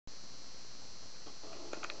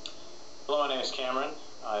Hello, my name is Cameron.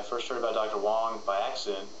 I first heard about Dr. Wong by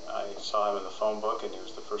accident. I saw him in the phone book, and he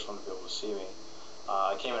was the first one to be able to see me.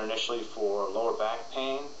 I came in initially for lower back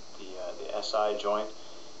pain, the SI joint,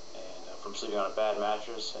 and from sleeping on a bad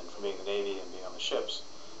mattress and from being in the Navy and being on the ships.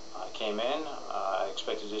 I came in, I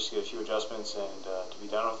expected just to get a few adjustments and to be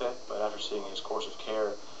done with it, but after seeing his course of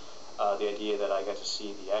care, the idea that I got to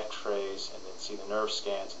see the x-rays and then see the nerve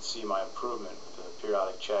scans and see my improvement with the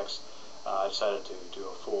periodic checks, I decided to do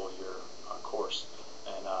a full year course.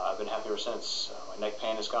 And I've been happy ever since. My neck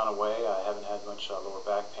pain has gone away. I haven't had much lower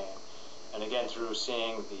back pain. And again, through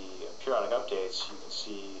seeing the periodic updates, you can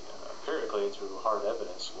see empirically through hard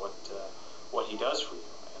evidence what he does for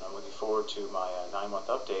you. And I'm looking forward to my 9-month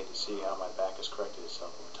update to see how my back has corrected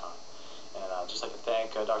itself over time. And I'd just like to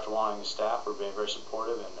thank Dr. Wong and his staff for being very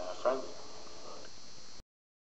supportive and friendly.